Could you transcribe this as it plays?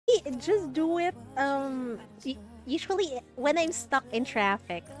just do it. Usually when I'm stuck in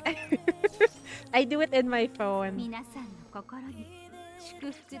traffic, I do it in my phone. 皆さんの心に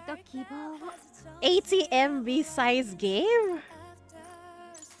祝福と希望を ATM size game?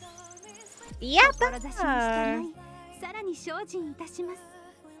 やった志に従いさらに精進いたします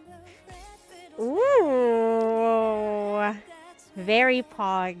Ooh, very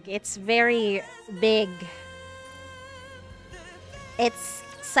pog. It's very big. It's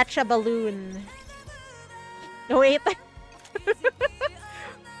such a balloon. Wait.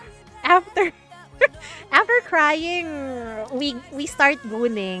 after after crying, we start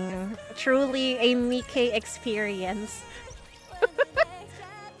gooning. Truly a NIKKE experience.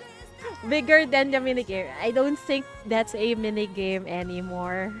 Bigger than the minigame. I don't think that's a minigame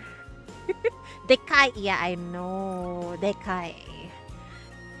anymore. Dekai, yeah, I know. Dekai.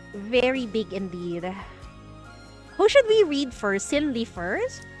 Very big indeed. Who should we read first? Cindy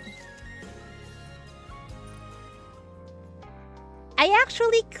first? I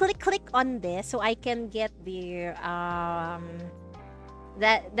actually click on this so I can get the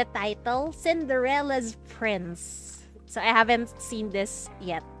title, Cinderella's Prince. So I haven't seen this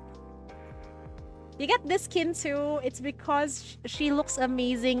yet. You get this skin too. It's because she looks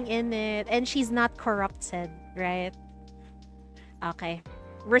amazing in it and she's not corrupted, right? Okay.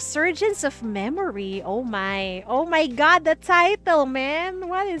 Resurgence of Memory. Oh my. Oh my god, the title, man.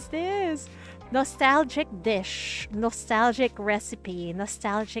 What is this? Nostalgic dish, nostalgic recipe,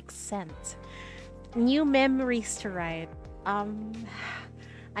 nostalgic scent. New memories to write.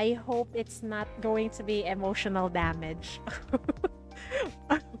 I hope it's not going to be emotional damage.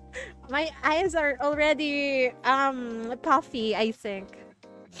 My eyes are already puffy, I think.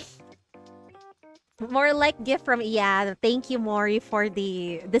 More like gift from thank you Mori for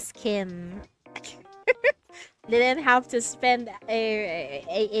the skin. Didn't have to spend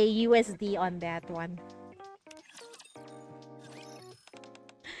a USD on that one.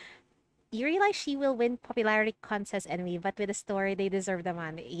 You realize she will win popularity contest anyway, but with the story, they deserve the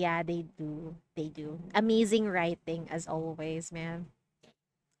money. Yeah, they do. They do. Amazing writing as always, man.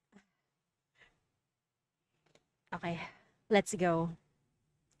 Okay, let's go.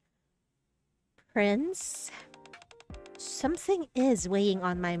 Prince? Something is weighing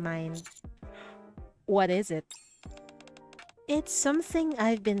on my mind. What is it? It's something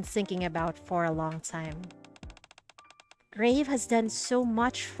I've been thinking about for a long time. Grave has done so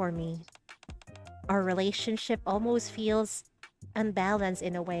much for me. Our relationship almost feels unbalanced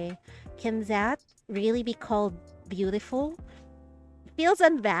in a way. Can that really be called beautiful? Feels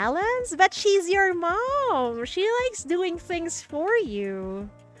unbalanced? But she's your mom! She likes doing things for you.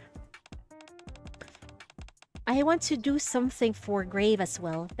 I want to do something for Grave as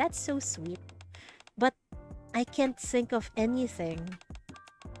well. That's so sweet. But I can't think of anything.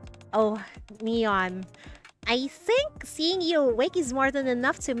 Oh, Neon. I think seeing you awake is more than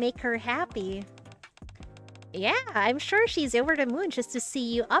enough to make her happy. Yeah, I'm sure she's over the moon just to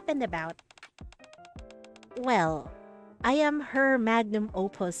see you up and about. Well, I am her magnum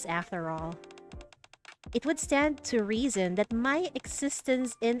opus after all. It would stand to reason that my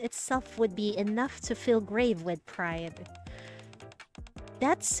existence in itself would be enough to fill Grave with pride.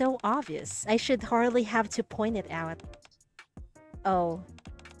 That's so obvious. I should hardly have to point it out. Oh.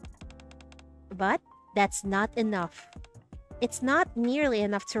 But that's not enough. It's not nearly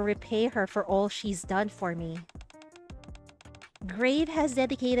enough to repay her for all she's done for me. Grave has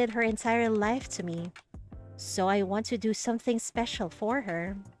dedicated her entire life to me, so I want to do something special for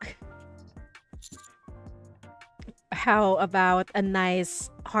her. How about a nice,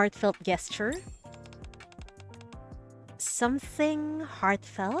 heartfelt gesture? Something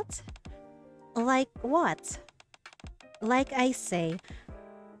heartfelt? Like what? Like I say,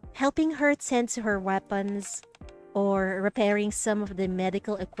 helping her tend to her weapons, or repairing some of the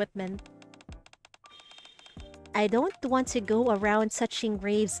medical equipment. I don't want to go around touching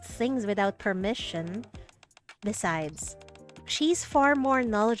Grave's things without permission. Besides, she's far more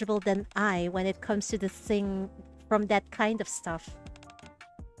knowledgeable than I when it comes to the thing from that kind of stuff.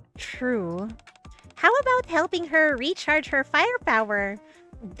 True. How about helping her recharge her firepower?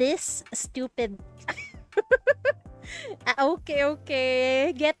 This stupid... Okay,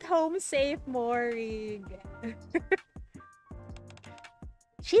 okay. Get home safe, Morig.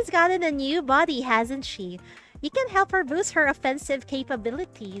 She's gotten a new body, hasn't she? You can help her boost her offensive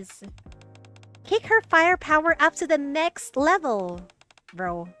capabilities. Kick her firepower up to the next level,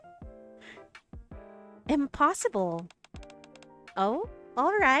 bro. Impossible. Oh,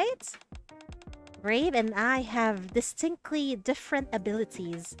 alright. Grave and I have distinctly different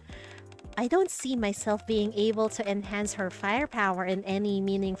abilities. I don't see myself being able to enhance her firepower in any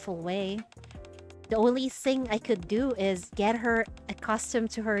meaningful way. The only thing I could do is get her accustomed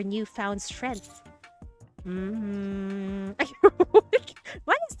to her newfound strength. Mm-hmm.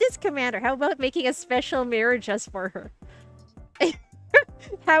 What is this, Commander? How about making a special mirror just for her?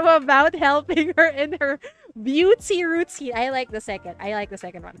 How about helping her in her beauty routine? I like the second. I like the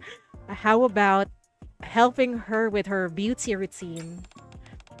second one. How about helping her with her beauty routine?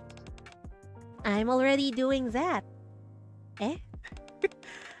 I'm already doing that. Eh?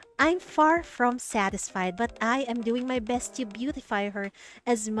 I'm far from satisfied, but I am doing my best to beautify her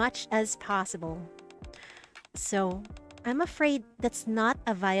as much as possible. So, I'm afraid that's not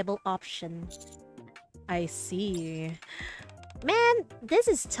a viable option. I see. Man, this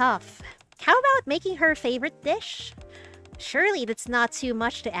is tough. How about making her favorite dish? Surely that's not too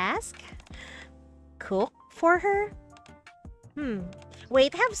much to ask. Cook for her?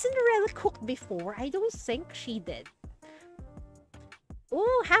 Wait, have Cinderella cooked before? I don't think she did.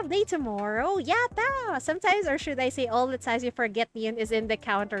 Oh, half day tomorrow. Yata! Sometimes, or should I say all the times you forget Neon is in the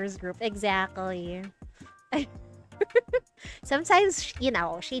counters group. Exactly. Sometimes, you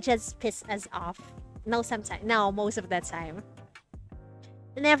know, she just pisses us off. No, sometimes. No, most of the time.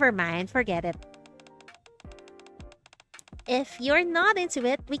 Never mind, forget it. If you're not into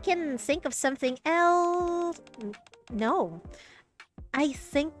it, we can think of something else. No. I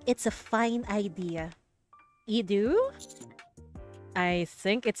think it's a fine idea. You do? I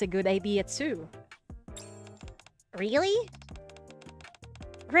think it's a good idea too. Really?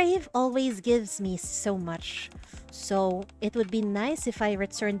 Grave always gives me so much, so it would be nice if I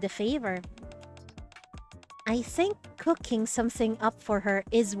returned the favor. I think cooking something up for her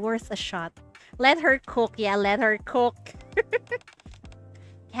is worth a shot. Let her cook, yeah, let her cook.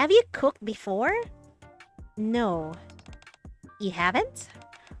 Have you cooked before? No. You haven't?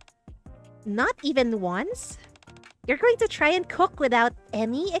 Not even once? You're going to try and cook without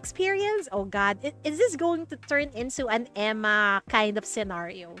any experience? Oh god, is this going to turn into an Emma kind of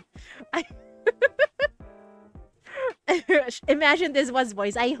scenario? Imagine this was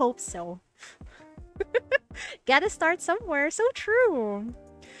voice. I hope so. Gotta start somewhere. So true.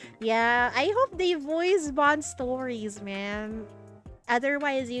 Yeah, I hope they voice Bond stories, man.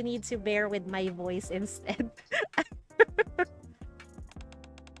 Otherwise, you need to bear with my voice instead.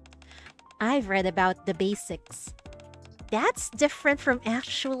 I've read about the basics. That's different from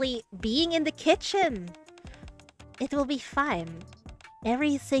actually being in the kitchen. It will be fine.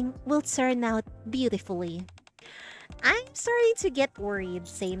 Everything will turn out beautifully. I'm starting to get worried.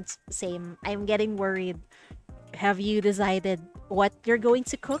 Same. I'm getting worried. Have you decided what you're going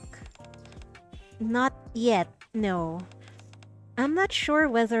to cook? Not yet, no. I'm not sure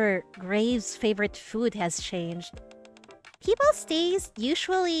whether Grave's favorite food has changed. People's tastes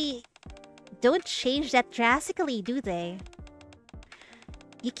usually don't change that drastically, do they?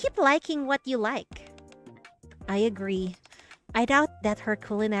 You keep liking what you like. I agree. I doubt that her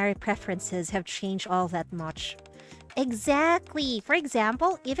culinary preferences have changed all that much. Exactly. For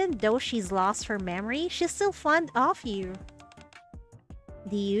example, even though she's lost her memory, she's still fond of you.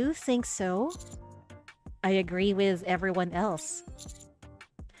 Do you think so? I agree with everyone else.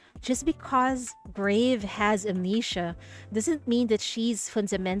 Just because Grave has amnesia doesn't mean that she's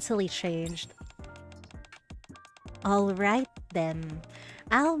fundamentally changed. Alright then.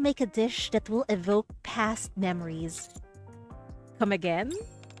 I'll make a dish that will evoke past memories. Come again?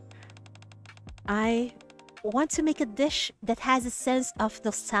 I want to make a dish that has a sense of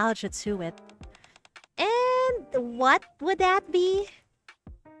nostalgia to it. And what would that be?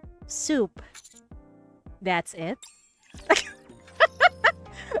 Soup. That's it?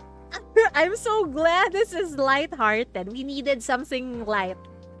 I'm so glad this is lighthearted. We needed something light.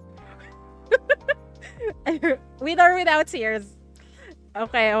 With or without tears.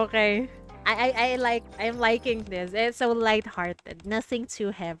 Okay. I'm liking this. It's so lighthearted. Nothing too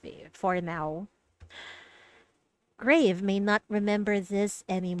heavy for now. Grave may not remember this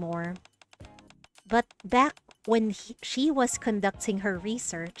anymore. But back when she was conducting her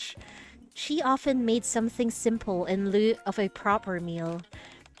research, she often made something simple in lieu of a proper meal.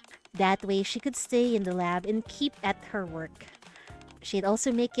 That way she could stay in the lab and keep at her work. She'd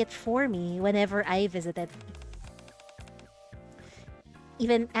also make it for me whenever I visited.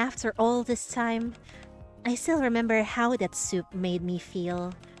 Even after all this time, I still remember how that soup made me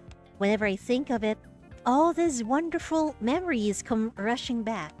feel. Whenever I think of it, all these wonderful memories come rushing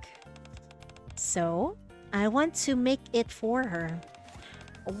back. So, I want to make it for her.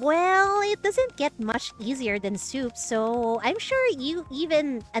 Well, it doesn't get much easier than soup, so I'm sure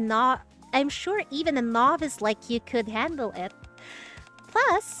even a novice like you could handle it.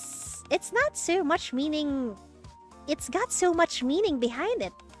 Plus, It's not so much meaning. It's got so much meaning behind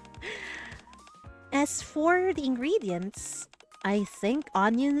it. As for the ingredients, I think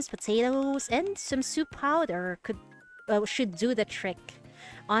onions, potatoes, and some soup powder should do the trick.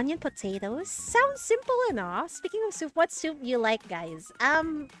 Onion, potatoes sounds simple enough. Speaking of soup, what soup you like, guys?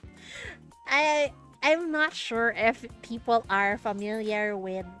 I I'm not sure if people are familiar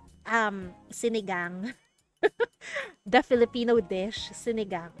with sinigang. The Filipino dish,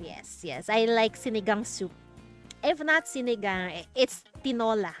 sinigang. Yes, yes. I like sinigang soup. If not sinigang, it's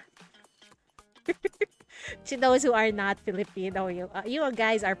tinola. To those who are not Filipino, you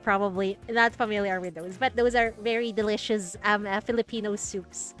guys are probably not familiar with those, but those are very delicious Filipino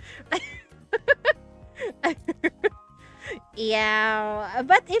soups. Yeah,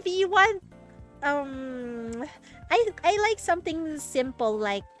 but if you want, I like something simple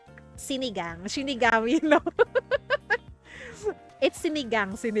like sinigang, you know. It's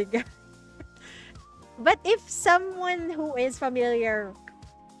sinigang. But if someone who is familiar,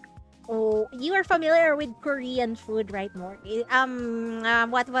 oh, you are familiar with Korean food, right, Morty?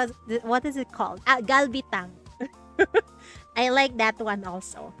 What is it called? Galbitang. I like that one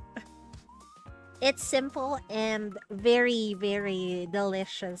also. It's simple and very, very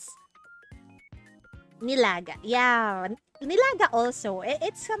delicious. Nilaga. Yeah, nilaga also.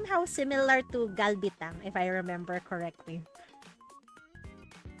 It's somehow similar to galbitang, if I remember correctly.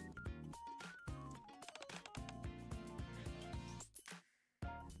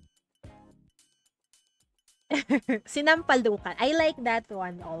 Sinampalukan. I like that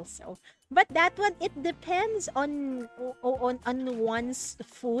one also. But that one, it depends on one's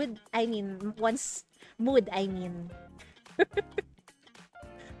food. I mean, one's mood. I mean,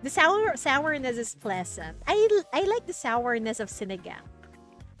 the sourness is pleasant. I like the sourness of sinigang.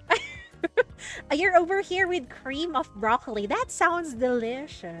 You're over here with cream of broccoli. That sounds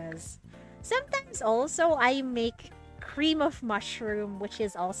delicious. Sometimes also I make cream of mushroom, which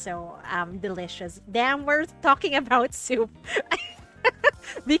is also delicious. Damn, we're talking about soup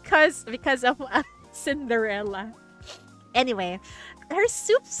because of Cinderella. Anyway, her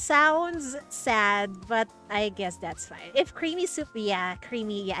soup sounds sad, but I guess that's fine. If creamy soup, yeah,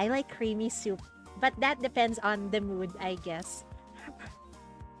 creamy. Yeah, I like creamy soup, but that depends on the mood, I guess.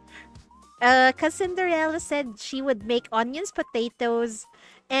 Cause Cinderella said she would make onions, potatoes,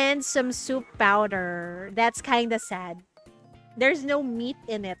 and some soup powder. That's kinda sad. There's no meat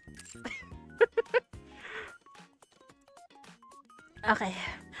in it. Okay.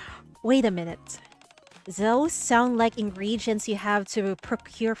 Wait a minute. Those sound like ingredients you have to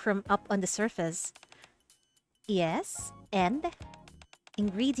procure from up on the surface. Yes, and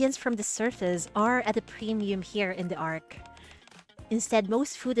ingredients from the surface are at a premium here in the Ark. Instead,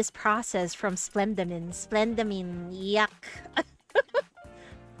 most food is processed from Splendamin. Splendamin, yuck.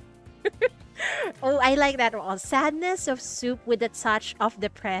 Oh, I like that one. Sadness of soup with a touch of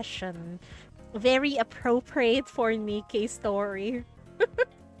depression. Very appropriate for NIKKE story.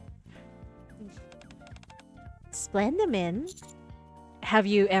 Splendamin? Have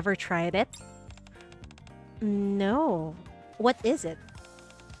you ever tried it? No. What is it?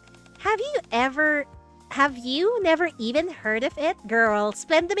 Have you never even heard of it? Girl,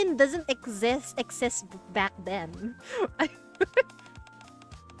 Splendamin doesn't exist back then.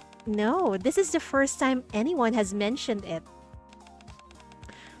 No, this is the first time anyone has mentioned it.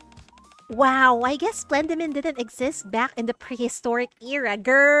 Wow, I guess Splendamin didn't exist back in the prehistoric era.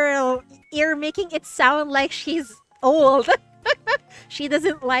 Girl, you're making it sound like she's old. She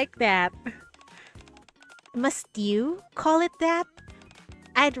doesn't like that. Must you call it that?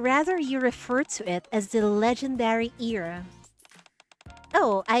 I'd rather you refer to it as the legendary era.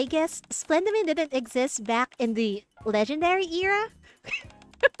 Oh, I guess Splendamin didn't exist back in the legendary era?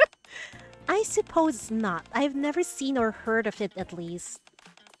 I suppose not. I've never seen or heard of it, at least.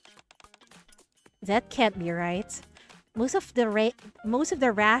 That can't be right. Most of the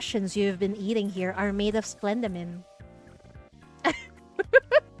rations you've been eating here are made of Splendamin.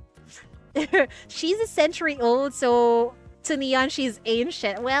 She's a century old, so to Neon she's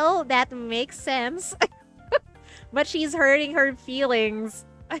ancient. Well, that makes sense. But she's hurting her feelings.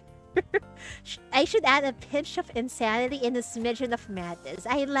 I should add a pinch of insanity and a smidgen of madness.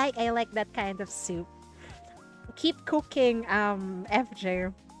 I like that kind of soup. Keep cooking,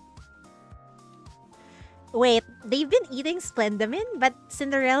 FJ. Wait, they've been eating Splendamin, but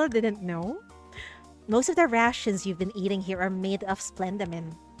Cinderella didn't know? Most of the rations you've been eating here are made of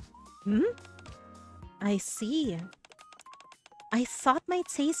Splendamin. Hmm? I see. I thought my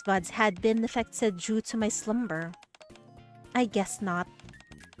taste buds had been affected due to my slumber. I guess not.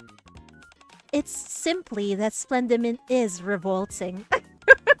 It's simply that Splendamin is revolting.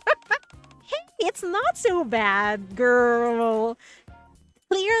 It's not so bad, girl.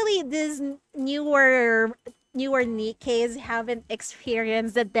 Clearly, these newer Nikke's haven't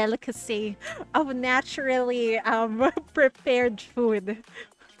experienced the delicacy of naturally prepared food.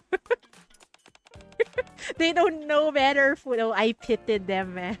 They don't know better food. Oh, I pitied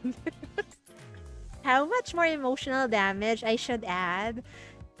them, man. How much more emotional damage I should add?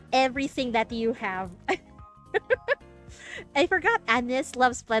 Everything that you have. I forgot Anis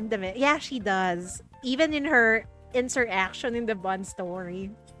loves Splendament. Yeah, she does. Even in her interaction in the Bun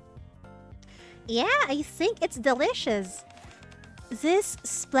story. Yeah, I think it's delicious. This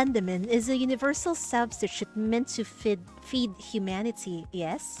Splendimin is a universal substitute meant to feed humanity,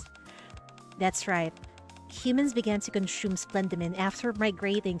 yes? That's right. Humans began to consume Splendimin after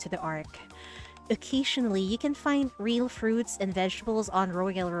migrating to the Ark. Occasionally, you can find real fruits and vegetables on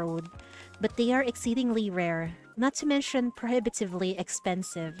Royal Road, but they are exceedingly rare, not to mention prohibitively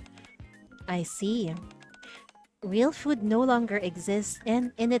expensive. I see. Real food no longer exists,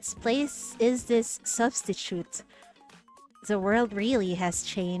 and in its place is this substitute. The world really has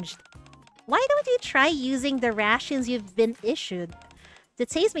changed. Why don't you try using the rations you've been issued? The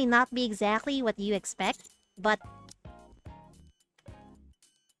taste may not be exactly what you expect, but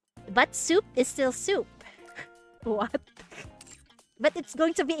soup is still soup. What? But it's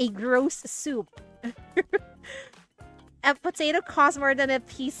going to be a gross soup. A potato costs more than a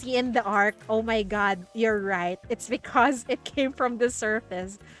PC in the Ark. Oh my god, you're right. It's because it came from the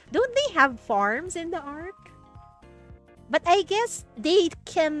surface. Don't they have farms in the Ark? But I guess they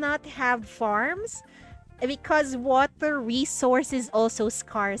cannot have farms because water resource is also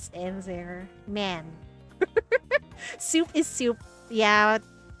scarce in there. Man. Soup is soup. Yeah,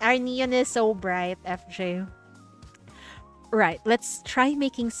 our neon is so bright, FJ. Right, let's try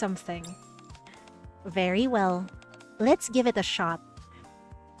making something. Very well. Let's give it a shot.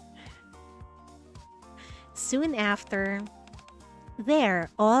 Soon after... There,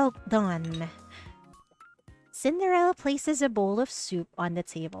 all done. Cinderella places a bowl of soup on the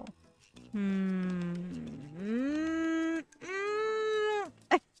table.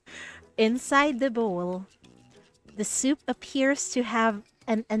 Inside the bowl, the soup appears to have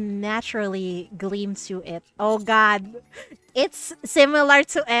an unnaturally gleam to it. Oh god. It's similar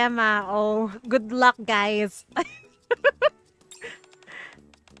to Emma. Oh, good luck, guys.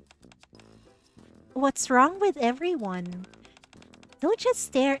 What's wrong with everyone? Don't just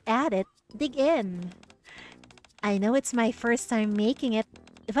stare at it. Dig in. I know it's my first time making it,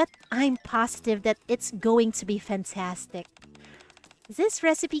 but I'm positive that it's going to be fantastic. This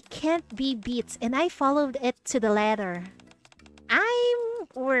recipe can't be beat, and I followed it to the letter. I'm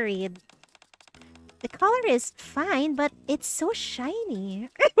worried. The color is fine, but it's so shiny.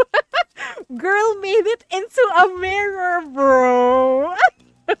 Girl made it into a mirror, bro.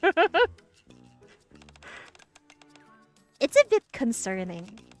 It's a bit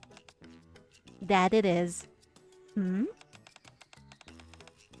concerning. That it is.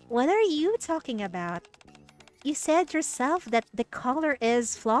 What are you talking about? You said yourself that the color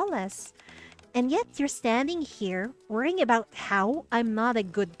is flawless. And yet you're standing here worrying about how I'm not a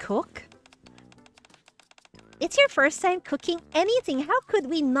good cook? It's your first time cooking anything. How could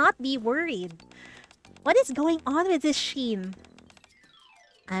we not be worried? What is going on with this sheen?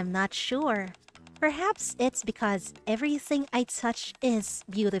 I'm not sure. Perhaps it's because everything I touch is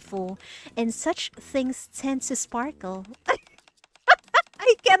beautiful, and such things tend to sparkle.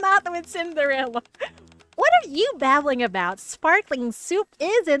 I cannot with Cinderella. What are you babbling about? Sparkling soup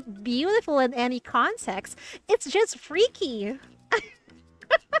isn't beautiful in any context. It's just freaky.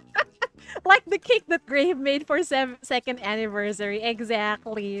 Like the cake that Grave made for second anniversary.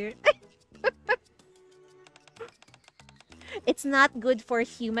 Exactly. It's not good for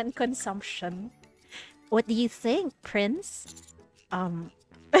human consumption. What do you think, Prince?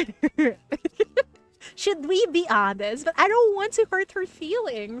 Should we be honest? But I don't want to hurt her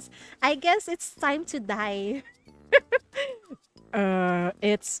feelings. I guess it's time to die.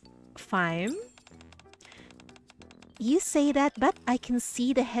 It's fine. You say that, but I can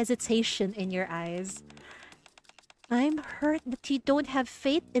see the hesitation in your eyes. I'm hurt that you don't have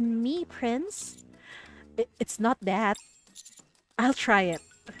faith in me, Prince. It's not that. I'll try it.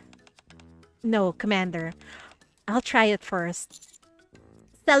 No, Commander. I'll try it first.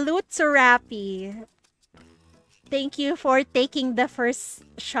 Salute to Rappy. Thank you for taking the first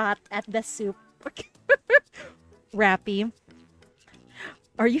shot at the soup. Rappy.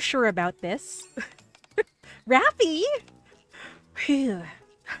 Are you sure about this? Rappy? Phew.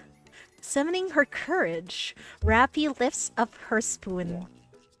 Summoning her courage, Rappy lifts up her spoon.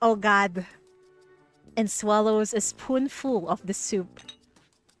 Oh god. And swallows a spoonful of the soup.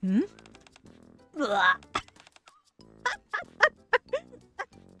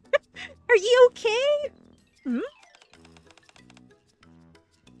 Are you okay? Hmm?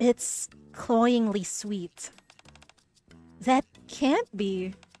 It's cloyingly sweet. That can't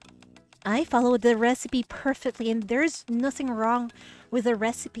be. I followed the recipe perfectly and there's nothing wrong with the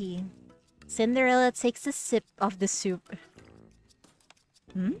recipe. Cinderella takes a sip of the soup.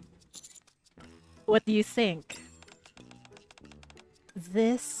 Hmm? What do you think?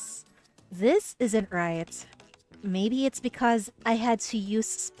 This isn't right. Maybe it's because I had to use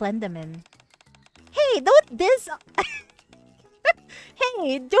Splendamin. Hey, don't diss...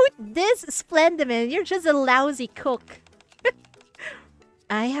 Hey, don't diss Splendamin. You're just a lousy cook.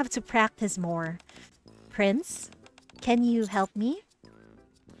 I have to practice more. Prince, can you help me?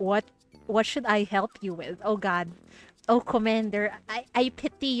 What should I help you with? Oh god. Oh Commander, I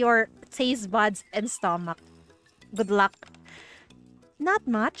pity your taste buds and stomach. Good luck. Not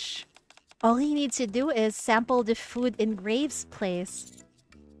much. All you need to do is sample the food in Graves' place.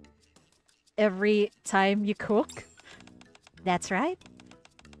 Every time you cook? That's right.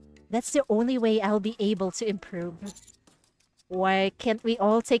 That's the only way I'll be able to improve. Why can't we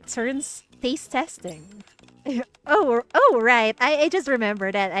all take turns taste testing? Oh, right. I just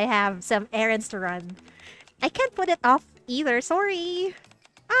remembered that I have some errands to run. I can't put it off either, sorry.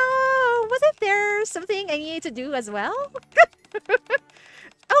 Oh, wasn't there something I need to do as well?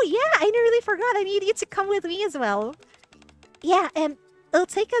 Oh yeah, I nearly forgot. I need you to come with me as well. Yeah, and it'll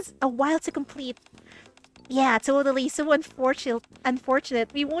take us a while to complete. Yeah, totally. So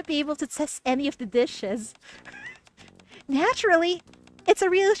unfortunate. We won't be able to test any of the dishes. Naturally, it's a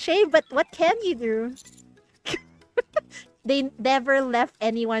real shame, but what can you do? They never left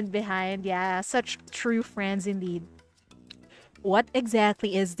anyone behind. Yeah, such true friends indeed. What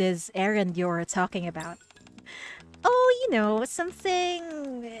exactly is this errand you're talking about? Oh, you know, something...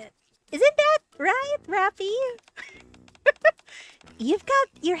 Isn't that right, Rappy? You've got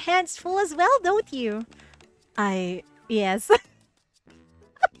your hands full as well, don't you? Yes.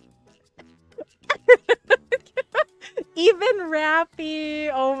 Even Rappy.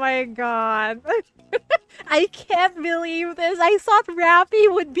 Oh my god. I can't believe this. I thought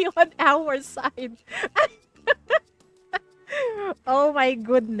Rappy would be on our side. Oh my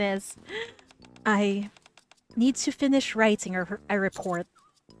goodness. I need to finish writing a report.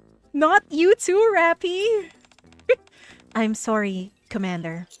 Not you too, Rappy. I'm sorry,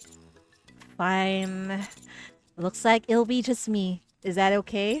 Commander. Fine. Looks like it'll be just me. Is that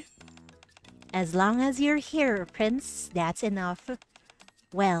okay? As long as you're here, Prince, that's enough.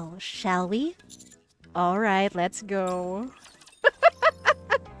 Well, shall we? Alright, let's go.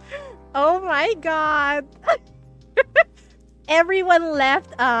 Oh my god! Everyone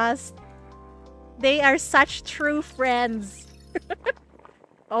left us. They are such true friends.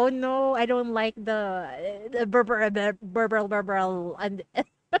 Oh no, I don't like the burble and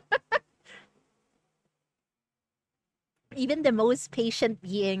even the most patient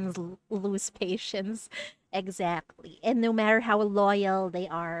beings lose patience. Exactly. And no matter how loyal they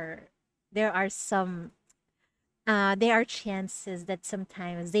are, there are there are chances that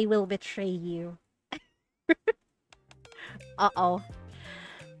sometimes they will betray you. Uh-oh.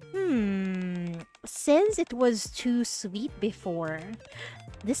 Since it was too sweet before,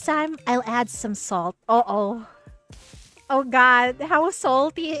 this time I'll add some salt. Uh-oh. Oh god, how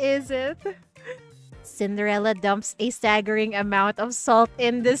salty is it? Cinderella dumps a staggering amount of salt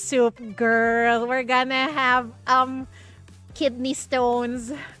in the soup. Girl, we're gonna have, kidney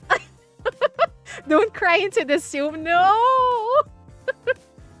stones. Don't cry into the soup, no!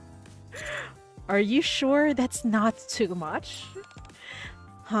 Are you sure that's not too much?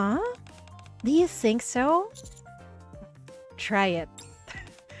 Huh? Do you think so? Try it.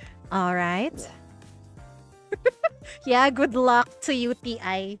 Alright. Yeah, good luck to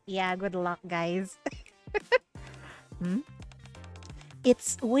UTI. Yeah, good luck, guys.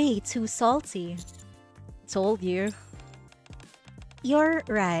 It's way too salty. Told you. You're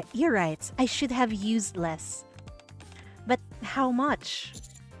right. You're right. I should have used less. But how much?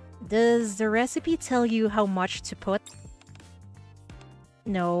 Does the recipe tell you how much to put?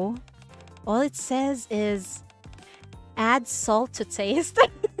 No. All it says is add salt to taste.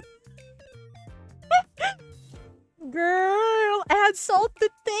 Girl, add salt to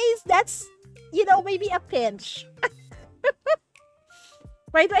taste. That's, you know, maybe a pinch.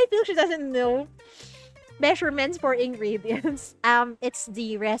 Why do I feel she doesn't know measurements for ingredients? It's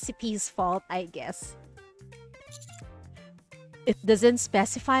the recipe's fault, I guess. It doesn't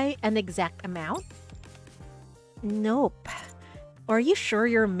specify an exact amount? Nope. Are you sure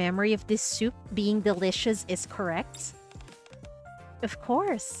your memory of this soup being delicious is correct? Of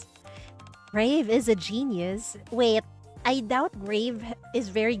course. Grave is a genius. Wait, I doubt Grave is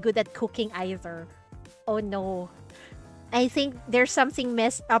very good at cooking either. Oh no. I think there's something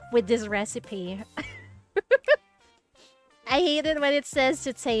messed up with this recipe. I hate it when it says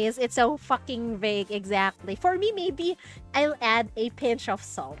to taste. It's so fucking vague, exactly. For me, maybe I'll add a pinch of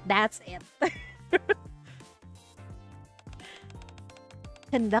salt. That's it.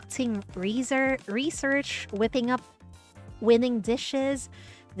 Conducting research, whipping up winning dishes.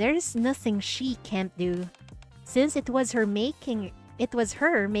 There's nothing she can't do. Since it was her making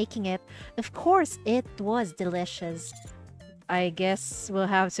it. Of course, it was delicious. I guess we'll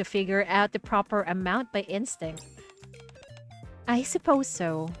have to figure out the proper amount by instinct. I suppose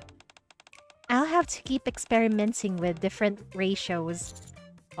so. I'll have to keep experimenting with different ratios.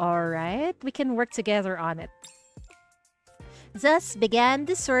 Alright, we can work together on it. Thus began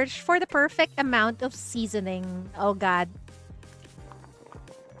the search for the perfect amount of seasoning. Oh god.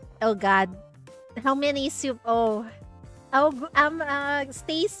 Oh god. How many soup? Oh. Oh,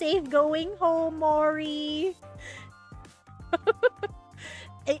 stay safe going home, Mori.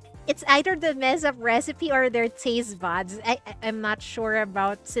 It's either the mess up recipe or their taste buds. I'm not sure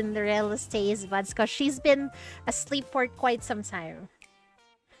about Cinderella's taste buds because she's been asleep for quite some time.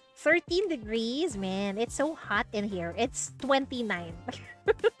 13 degrees, man. It's so hot in here. It's 29.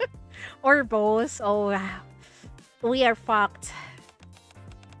 Or both. Oh, wow. We are fucked.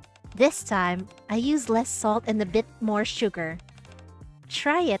 This time, I use less salt and a bit more sugar.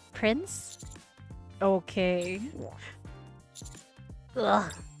 Try it, Prince. Okay.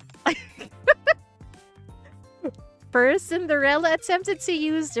 Ugh. First, Cinderella attempted to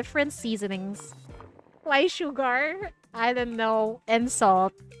use different seasonings. Why sugar? I don't know. And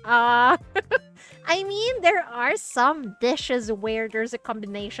salt. I mean, there are some dishes where there's a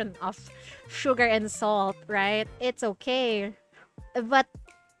combination of sugar and salt, right? It's okay. But,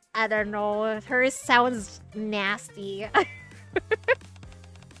 I don't know. Hers sounds nasty.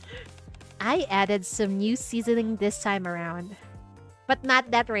 I added some new seasoning this time around. But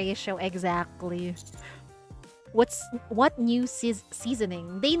not that ratio exactly. What new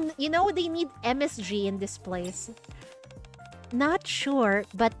seasoning? They need MSG in this place. Not sure,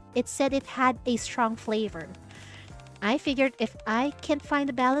 but it said it had a strong flavor. I figured if I can find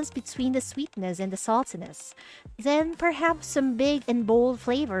a balance between the sweetness and the saltiness, then perhaps some big and bold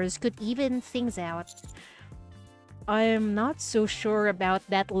flavors could even things out. I'm not so sure about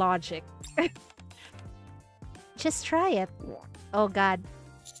that logic. Just try it. Oh god.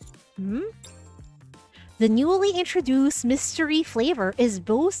 The newly introduced mystery flavor is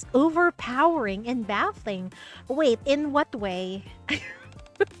both overpowering and baffling. Wait, in what way?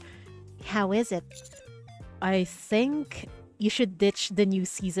 How is it? I think you should ditch the new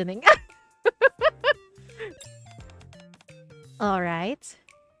seasoning. Alright.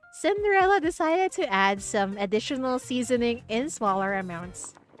 Cinderella decided to add some additional seasoning in smaller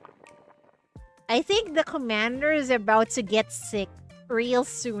amounts. I think the commander is about to get sick real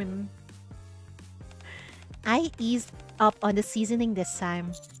soon. I eased up on the seasoning this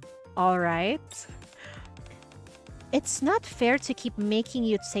time. Alright. It's not fair to keep making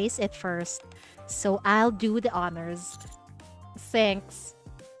you taste it first, so I'll do the honors. Thanks.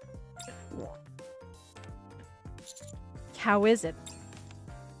 How is it?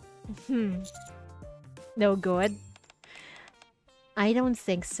 No good? I don't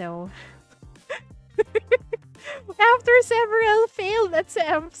think so. After several failed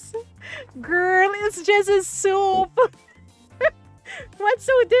attempts, girl, it's just a soup. What's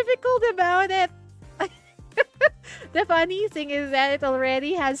so difficult about it? The funny thing is that it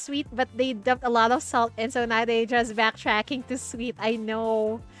already has sweet, but they dumped a lot of salt, and so now they just backtracking to sweet. I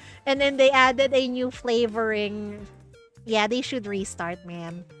know. And then they added a new flavoring. Yeah, they should restart,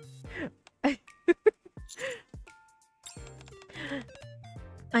 man.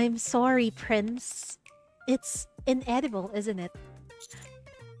 I'm sorry, Prince. It's inedible, isn't it?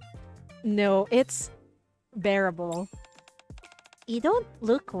 No, it's bearable. You don't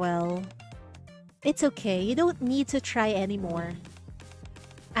look well. It's okay, you don't need to try anymore.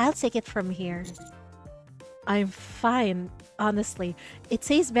 I'll take it from here. I'm fine, honestly. It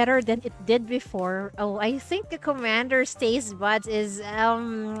tastes better than it did before. Oh, I think the commander's taste buds is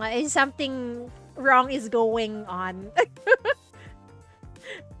something wrong is going on.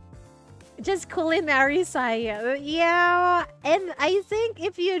 Just culinary science. Yeah, and I think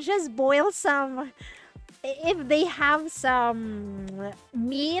if you just boil some... If they have some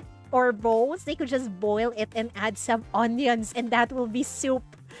meat or bones, they could just boil it and add some onions and that will be soup.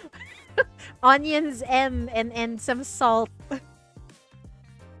 Onions and some salt.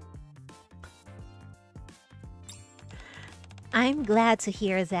 I'm glad to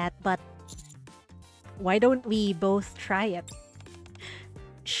hear that, but Why don't we both try it?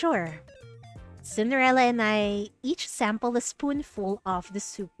 Sure. Cinderella and I each sample a spoonful of the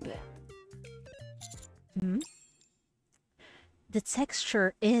soup. Hmm? The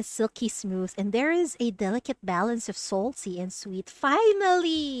texture is silky smooth and there is a delicate balance of salty and sweet.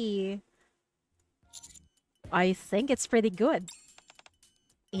 Finally! I think it's pretty good.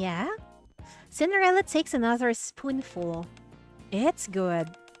 Yeah? Cinderella takes another spoonful. It's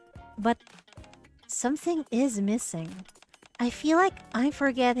good. But something is missing. I feel like I'm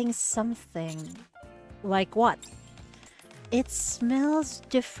forgetting something. Like what? It smells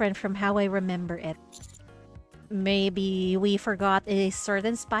different from how I remember it. Maybe we forgot a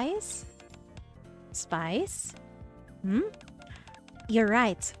certain spice? Spice? Hmm? You're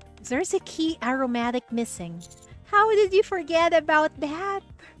right. There's a key aromatic missing. How did you forget about that?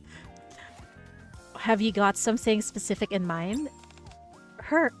 Have you got something specific in mind?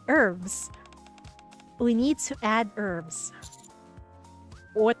 Herbs. We need to add herbs.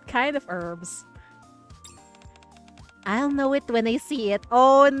 What kind of herbs? I'll know it when I see it.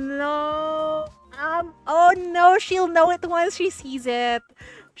 Oh no! Oh no, she'll know it once she sees it.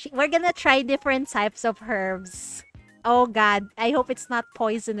 We're gonna try different types of herbs. Oh god, I hope it's not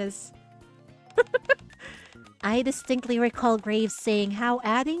poisonous. I distinctly recall Graves saying how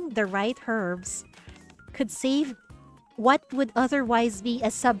adding the right herbs could save what would otherwise be a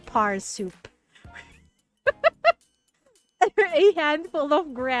subpar soup. A handful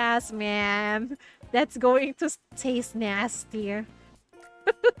of grass, man. That's going to taste nasty.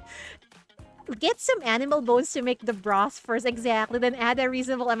 Get some animal bones to make the broth first, exactly. Then add a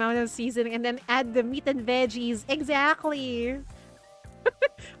reasonable amount of seasoning and then add the meat and veggies. Exactly.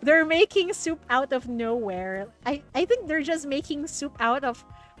 They're making soup out of nowhere. I think they're just making soup out of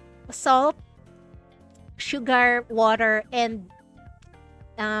salt, sugar, water, and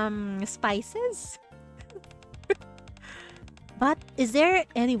spices. But is there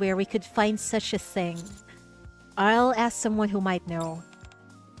anywhere we could find such a thing? I'll ask someone who might know.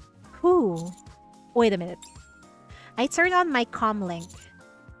 Who? Wait a minute. I turn on my comm link.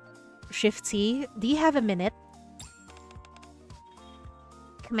 Shifty, do you have a minute?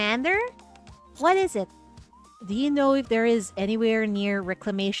 Commander? What is it? Do you know if there is anywhere near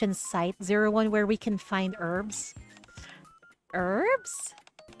Reclamation Site 01 where we can find herbs? Herbs?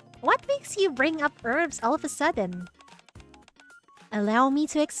 What makes you bring up herbs all of a sudden? Allow me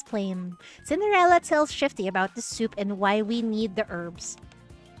to explain. Cinderella tells Shifty about the soup and why we need the herbs.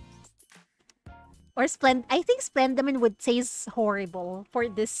 Or I think Splendamin would taste horrible for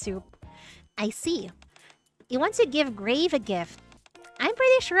this soup. I see. You want to give Grave a gift. I'm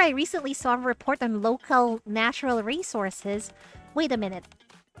pretty sure I recently saw a report on local natural resources. Wait a minute.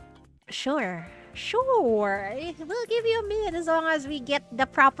 Sure. Sure. We'll give you a minute as long as we get the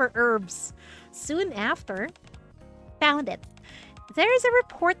proper herbs. Soon after, found it. There is a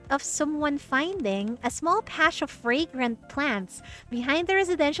report of someone finding a small patch of fragrant plants behind the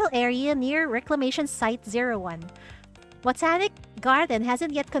residential area near Reclamation Site 01. Botanic Garden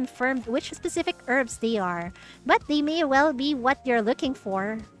hasn't yet confirmed which specific herbs they are, but they may well be what you're looking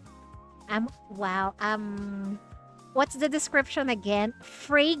for. Wow, what's the description again?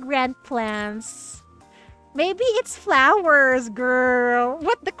 Fragrant plants. Maybe it's flowers, girl.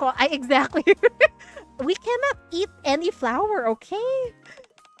 What the exactly. We cannot eat any flower, okay?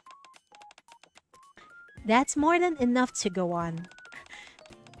 That's more than enough to go on.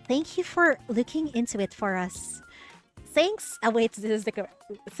 Thank you for looking into it for us. Thanks. Oh, wait, this is the...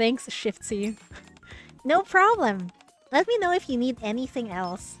 Thanks, Shifty. No problem. Let me know if you need anything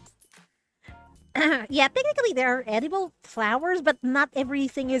else. Yeah, technically there are edible flowers, but not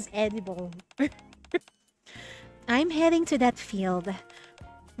everything is edible. I'm heading to that field.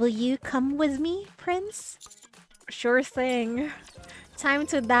 Will you come with me, Prince? Sure thing. Time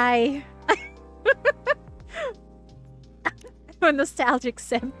to die. A nostalgic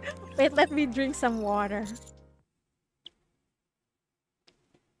scent. Wait, let me drink some water.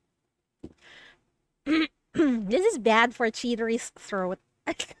 This is bad for Cheatery's throat.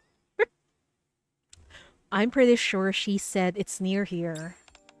 I'm pretty sure she said it's near here.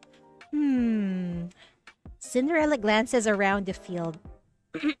 Cinderella glances around the field.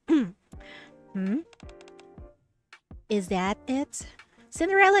 Is that it?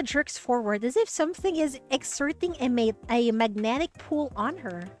 Cinderella jerks forward as if something is exerting a magnetic pull on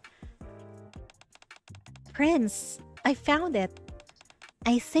her. Prince, I found it.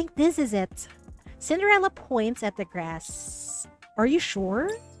 I think this is it. Cinderella points at the grass. Are you sure?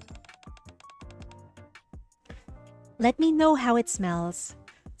 Let me know how it smells.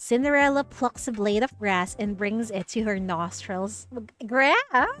 Cinderella plucks a blade of grass and brings it to her nostrils.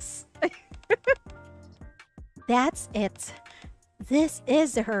 Grass? That's it. This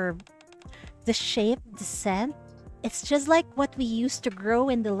is the herb. The shape, the scent. It's just like what we used to grow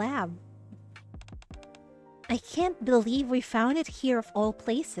in the lab. I can't believe we found it here of all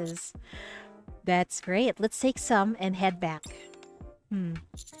places. That's great. Let's take some and head back. Hmm.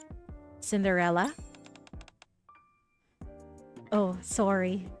 Cinderella? Oh,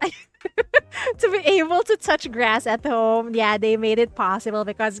 sorry. To be able to touch grass at home, yeah, they made it possible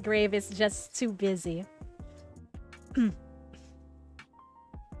because Grave is just too busy.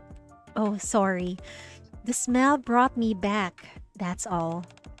 Oh, sorry. The smell brought me back, that's all.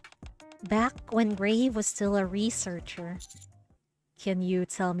 Back when Grave was still a researcher. Can you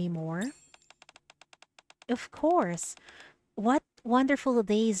tell me more? Of course. What wonderful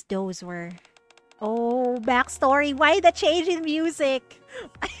days those were. Oh, backstory. Why the change in music?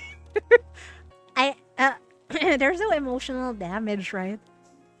 There's no emotional damage, right?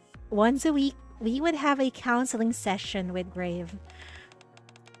 Once a week, we would have a counseling session with Grave.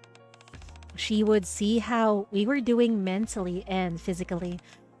 She would see how we were doing mentally and physically,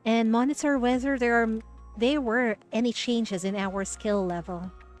 and monitor whether there were any changes in our skill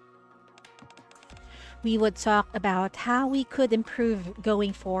level. We would talk about how we could improve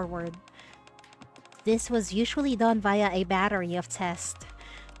going forward. This was usually done via a battery of tests,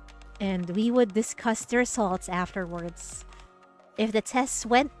 and we would discuss the results afterwards. If the tests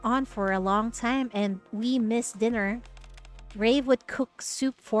went on for a long time and we missed dinner, Rave would cook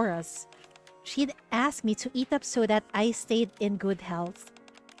soup for us. She'd ask me to eat up so that I stayed in good health.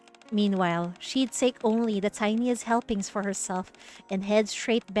 Meanwhile, she'd take only the tiniest helpings for herself and head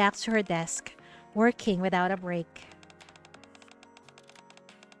straight back to her desk, working without a break.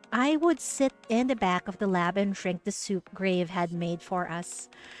 I would sit in the back of the lab and drink the soup Grave had made for us,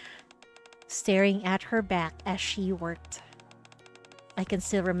 staring at her back as she worked. I can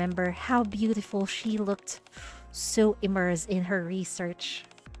still remember how beautiful she looked, so immersed in her research.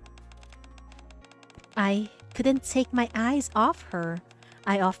 I couldn't take my eyes off her.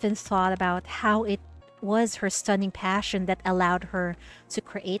 I often thought about how it was her stunning passion that allowed her to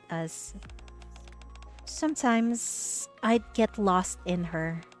create us. Sometimes I'd get lost in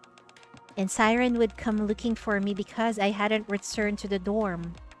her, and Siren would come looking for me because I hadn't returned to the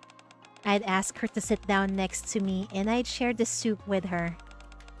dorm. I'd ask her to sit down next to me and I'd share the soup with her.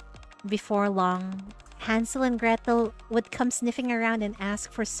 Before long, Hansel and Gretel would come sniffing around and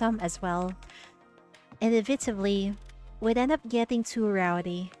ask for some as well. Inevitably, we'd end up getting too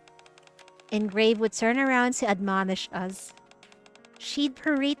rowdy, and Grave would turn around to admonish us. She'd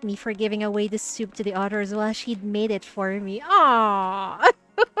berate me for giving away the soup to the others while she'd made it for me. Aww!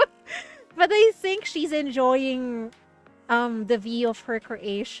 But I think she's enjoying the view of her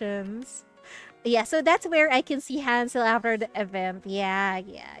creations. Yeah, so that's where I can see Hansel after the event. Yeah.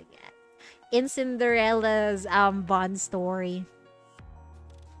 In Cinderella's Bond story.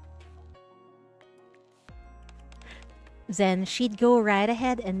 Then she'd go right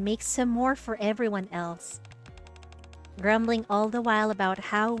ahead and make some more for everyone else, grumbling all the while about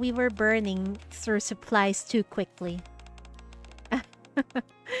how we were burning through supplies too quickly.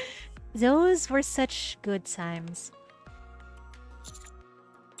 Those were such good times.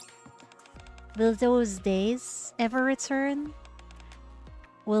 Will those days ever return?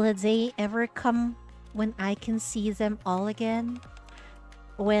 Will a day ever come when I can see them all again?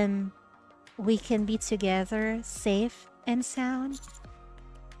 When we can be together, safe and sound?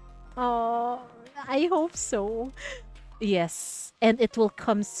 Oh, I hope so. Yes, and it will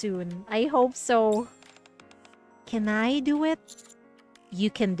come soon. I hope so. Can I do it? You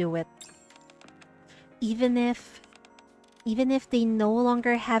can do it. Even if they no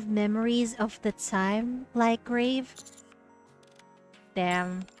longer have memories of the time, like Grave.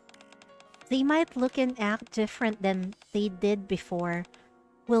 Damn. They might look and act different than they did before.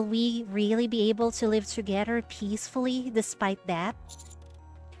 Will we really be able to live together peacefully despite that?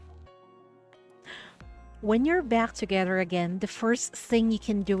 When you're back together again, the first thing you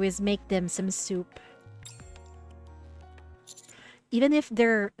can do is make them some soup. Even if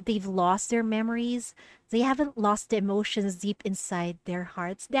they've lost their memories, they haven't lost the emotions deep inside their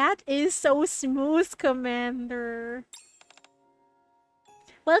hearts. That is so smooth, Commander.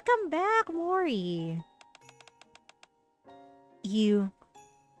 Welcome back, Mori. You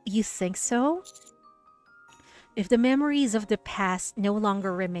think so? If the memories of the past no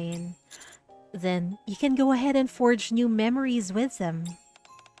longer remain, then you can go ahead and forge new memories with them.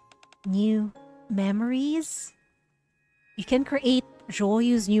 New memories? You can create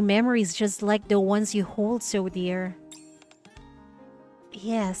joyous new memories just like the ones you hold so dear.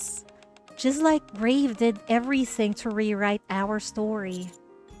 Yes, just like Brave did everything to rewrite our story.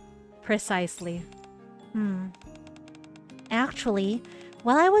 Precisely. Hmm. Actually,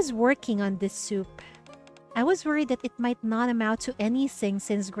 while I was working on this soup, I was worried that it might not amount to anything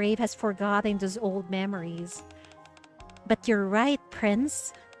since Grave has forgotten those old memories. But you're right,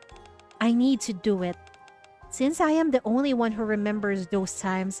 Prince. I need to do it. Since I am the only one who remembers those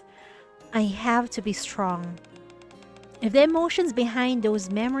times, I have to be strong. If the emotions behind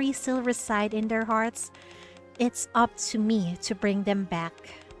those memories still reside in their hearts, it's up to me to bring them back.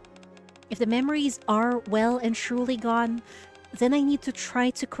 If the memories are well and truly gone, then I need to try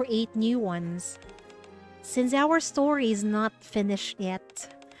to create new ones. Since our story is not finished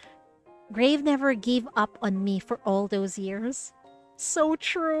yet, Grave never gave up on me for all those years. So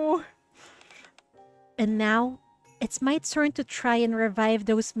true. And now, it's my turn to try and revive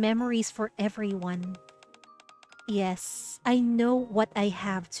those memories for everyone. Yes, I know what I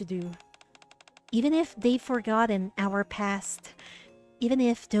have to do. Even if they've forgotten our past, even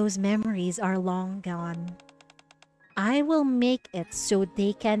if those memories are long gone, I will make it so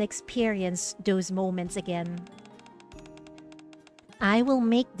they can experience those moments again. I will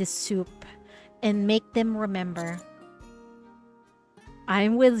make the soup and make them remember.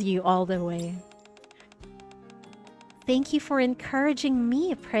 I'm with you all the way. Thank you for encouraging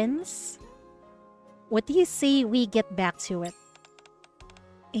me, Prince. What do you say we get back to it?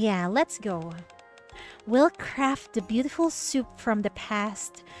 Yeah, let's go. We'll craft the beautiful soup from the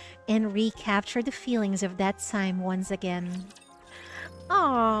past and recapture the feelings of that time once again.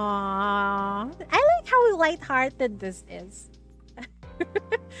 Aww, I like how lighthearted this is.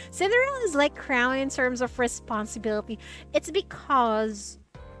 Cinderella is like Crown in terms of responsibility. It's because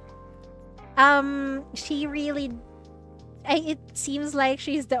she really it seems like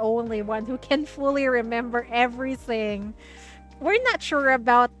she's the only one who can fully remember everything. We're not sure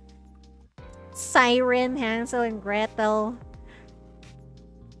about Siren, Hansel, and Gretel.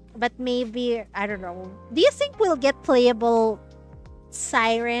 But maybe, I don't know. Do you think we'll get playable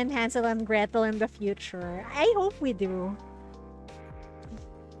Siren, Hansel, and Gretel in the future? I hope we do.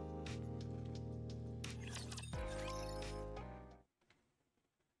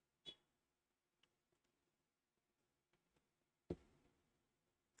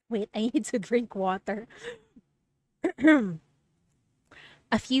 Wait, I need to drink water.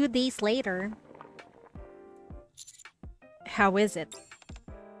 A few days later. How is it?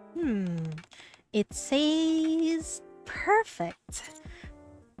 It says perfect.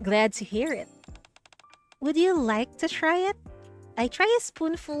 Glad to hear it. Would you like to try it? I try a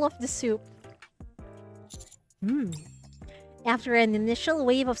spoonful of the soup. After an initial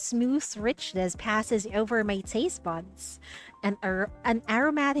wave of smooth richness passes over my taste buds, an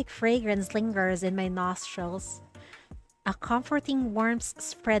aromatic fragrance lingers in my nostrils. A comforting warmth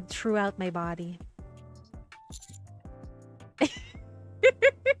spread throughout my body.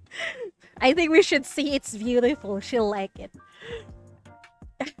 I think we should see it's beautiful. She'll like it.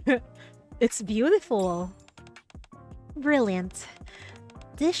 It's beautiful. Brilliant.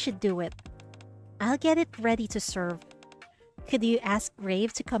 This should do it. I'll get it ready to serve. Could you ask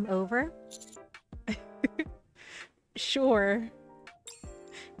Grave to come over? Sure.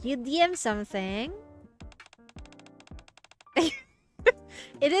 You DM something?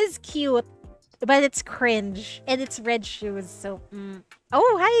 It is cute, but it's cringe. And it's red shoes, so...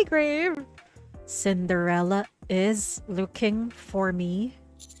 Oh, hi, Grave! Cinderella is looking for me.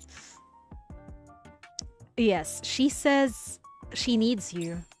 Yes, she says she needs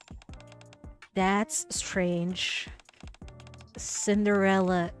you. That's strange.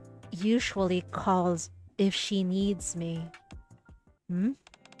 Cinderella usually calls if she needs me.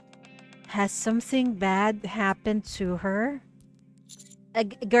 Has something bad happened to her?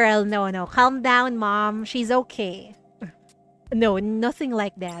 Girl, no. Calm down, Mom. She's okay. No, nothing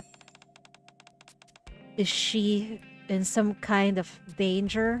like that. Is she in some kind of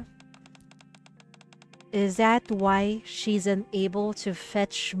danger? Is that why she's unable to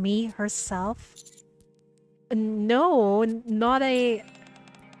fetch me herself? No, not a...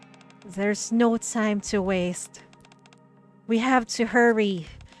 There's no time to waste. We have to hurry.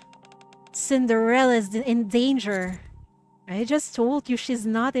 Cinderella's in danger. I just told you she's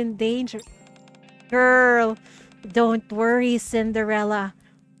not in danger. Girl, don't worry, Cinderella.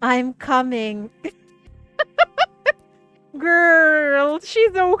 I'm coming. Girl,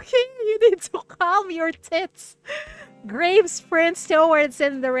 she's okay. You need to calm your tits. Grave sprints towards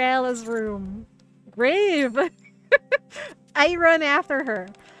Cinderella's room. Grave! I run after her.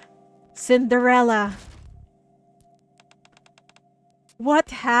 Cinderella.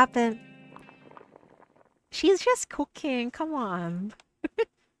 What happened? She's just cooking. Come on.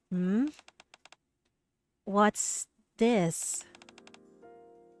 What's this?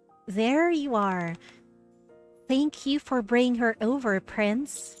 There you are. Thank you for bringing her over,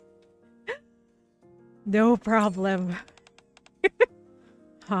 Prince. No problem.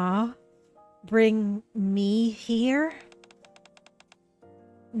 Huh? Bring me here?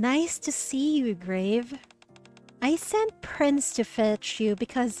 Nice to see you, Grave. I sent Prince to fetch you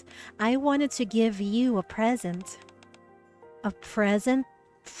because I wanted to give you a present. A present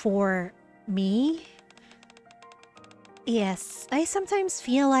for me? Yes, I sometimes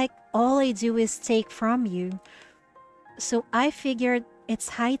feel like all I do is take from you. So I figured it's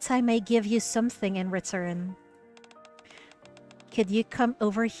high time I give you something in return. Could you come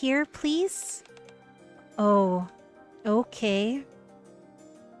over here, please? Oh, okay.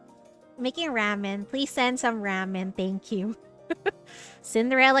 Making ramen. Please send some ramen, thank you.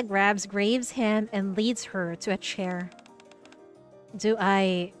 Cinderella grabs Grave's hand and leads her to a chair. Do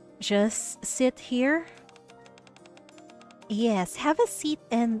I just sit here? Yes, have a seat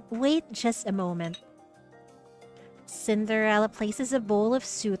and wait just a moment. Cinderella places a bowl of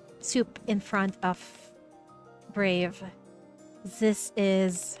soup in front of Brave.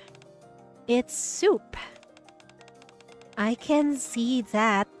 It's soup. I can see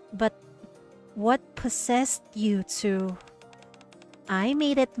that, but what possessed you to? I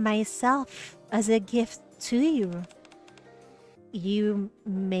made it myself as a gift to you. You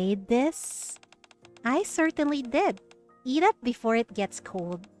made this? I certainly did. Eat up before it gets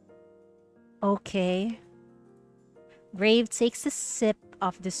cold. Okay. Grave takes a sip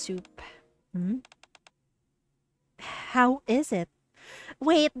of the soup. How is it?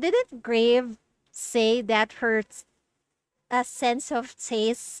 Wait, didn't Grave say that her sense of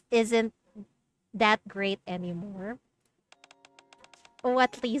taste isn't that great anymore? Oh,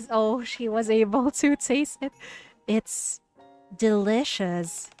 at least, oh, she was able to taste it. It's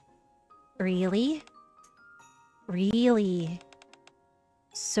delicious. Really? Really?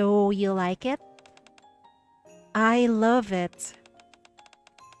 So you like it? I love it.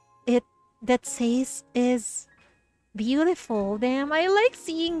 The taste is beautiful. Damn, I like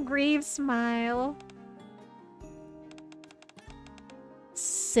seeing Grave smile.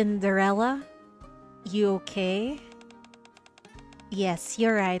 Cinderella? You okay? Yes,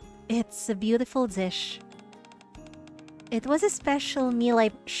 you're right. It's a beautiful dish. It was a special meal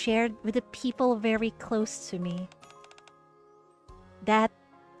I shared with the people very close to me. That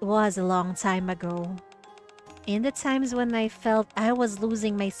was a long time ago. In the times when I felt I was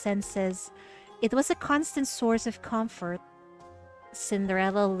losing my senses, it was a constant source of comfort.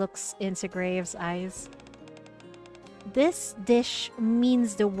 Cinderella looks into Grave's eyes. This dish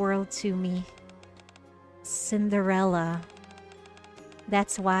means the world to me. Cinderella.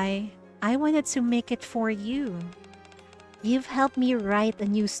 That's why I wanted to make it for you. You've helped me write a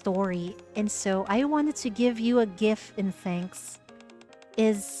new story, and so I wanted to give you a gift in thanks.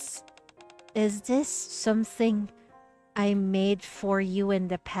 Is this something I made for you in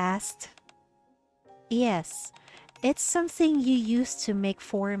the past? Yes, it's something you used to make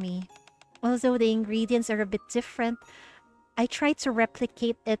for me. Although the ingredients are a bit different, I tried to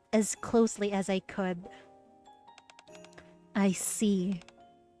replicate it as closely as I could. I see.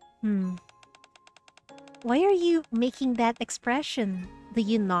 Why are you making that expression? Do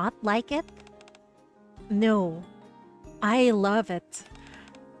you not like it? No, I love it.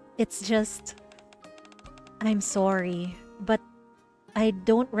 It's just... I'm sorry, but I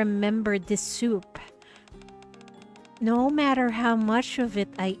don't remember this soup. No matter how much of it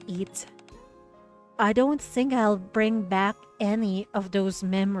I eat, I don't think I'll bring back any of those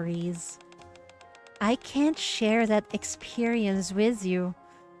memories. I can't share that experience with you,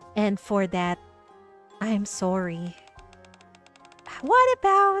 and for that, I'm sorry. What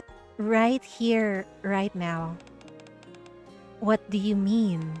about right here, right now? What do you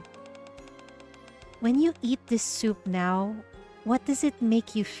mean? When you eat this soup now, what does it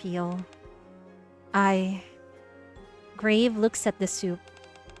make you feel? Grave looks at the soup.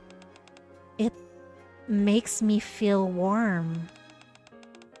 It makes me feel warm.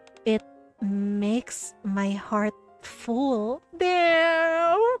 It makes my heart full.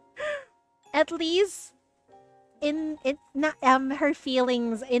 Damn! At least in not her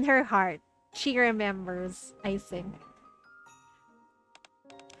feelings in her heart, she remembers, I think.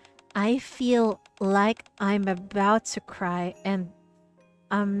 I feel like I'm about to cry and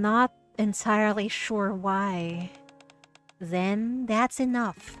I'm not entirely sure why. Then that's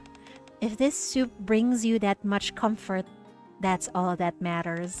enough. If this soup brings you that much comfort, that's all that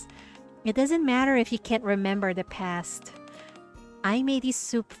matters. It doesn't matter if you can't remember the past. I made this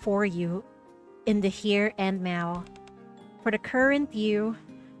soup for you, in the here and now. For the current you,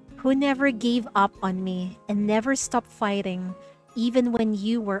 who never gave up on me and never stopped fighting, even when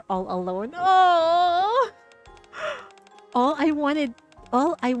you were all alone. Oh! All I wanted,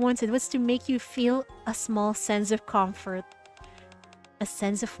 all I wanted was to make you feel a small sense of comfort, a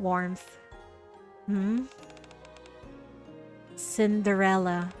sense of warmth. Hmm?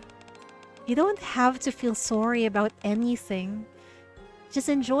 Cinderella, you don't have to feel sorry about anything. Just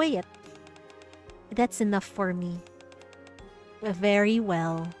enjoy it. That's enough for me. Very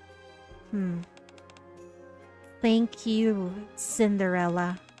well. Hmm. Thank you,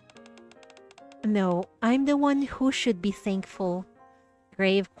 Cinderella. No, I'm the one who should be thankful.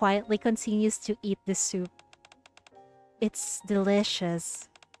 Grave quietly continues to eat the soup. It's delicious.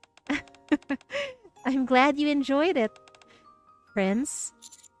 I'm glad you enjoyed it. Prince?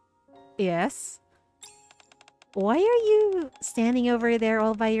 Yes? Why are you standing over there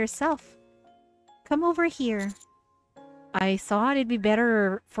all by yourself? Come over here. I thought it'd be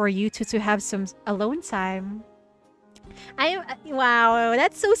better for you to have some alone time. Wow,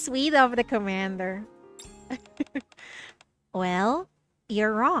 that's so sweet of the commander. Well,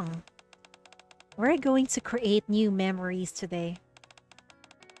 you're wrong. We're going to create new memories today.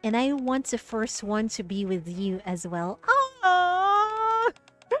 And I want the first one to be with you as well. Oh!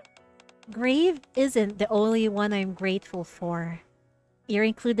 Grave isn't the only one I'm grateful for. You're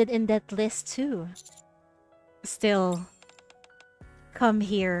included in that list too. Still, come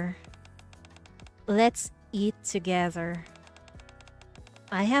here. Let's eat together.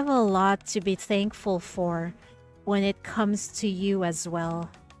 I have a lot to be thankful for when it comes to you as well.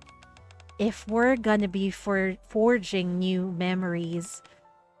 If we're gonna be forging new memories,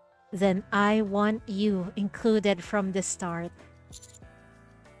 then I want you included from the start.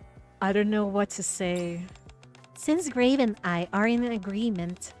 I don't know what to say. Since Grave and I are in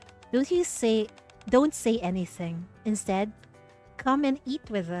agreement, don't say anything. Instead, come and eat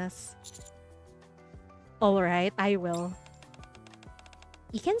with us. Alright, I will.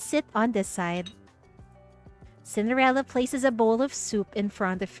 You can sit on this side. Cinderella places a bowl of soup in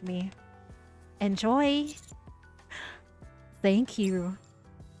front of me. Enjoy! Thank you.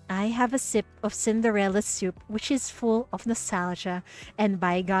 I have a sip of Cinderella's soup, which is full of nostalgia and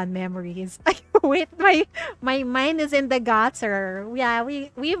bygone memories. Wait, my mind is in the gutter. Yeah,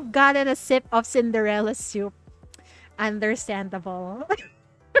 we've gotten a sip of Cinderella's soup. Understandable.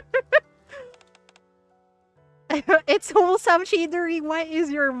 It's wholesome, Shidery. Why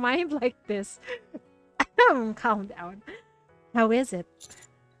is your mind like this? Calm down. How is it?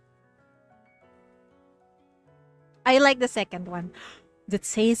 I like the second one. The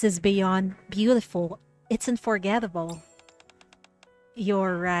taste is beyond beautiful. It's unforgettable.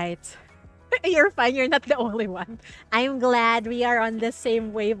 You're right. You're fine. You're not the only one. I'm glad we are on the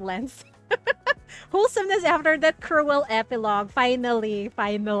same wavelength. Wholesomeness after that cruel epilogue. Finally,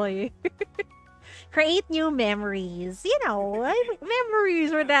 finally. Create new memories. You know,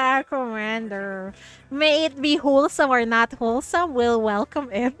 memories with the commander. May it be wholesome or not wholesome, we'll welcome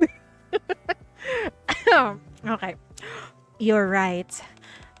it. Okay. You're right.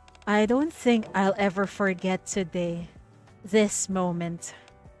 I don't think I'll ever forget today. This moment.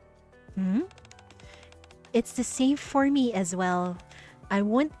 Hmm? It's the same for me as well. I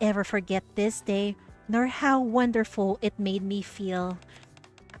won't ever forget this day, nor how wonderful it made me feel.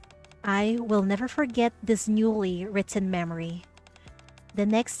 I will never forget this newly written memory. The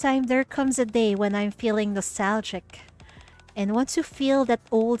next time there comes a day when I'm feeling nostalgic and want to feel that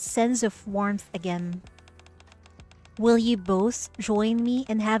old sense of warmth again, will you both join me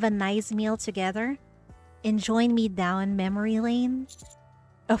and have a nice meal together? And join me down memory lane?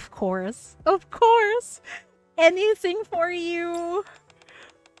 Of course. Of course. Anything for you.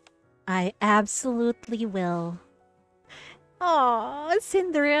 I absolutely will. Aw,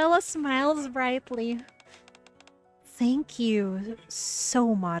 Cinderella smiles brightly. Thank you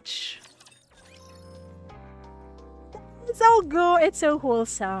so much. It's so good. It's so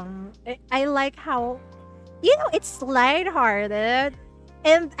wholesome. I like how, you know, it's lighthearted.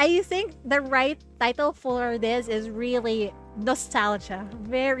 And I think the right title for this is really nostalgia.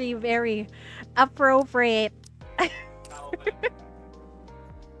 Very, very appropriate.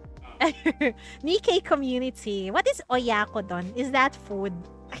 NIKKE community. What is oyakodon? Is that food?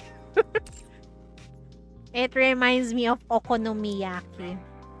 It reminds me of okonomiyaki.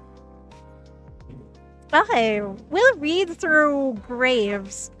 Okay, we'll read through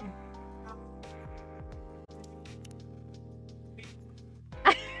Graves.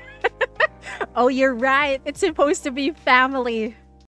 Oh, you're right. It's supposed to be family.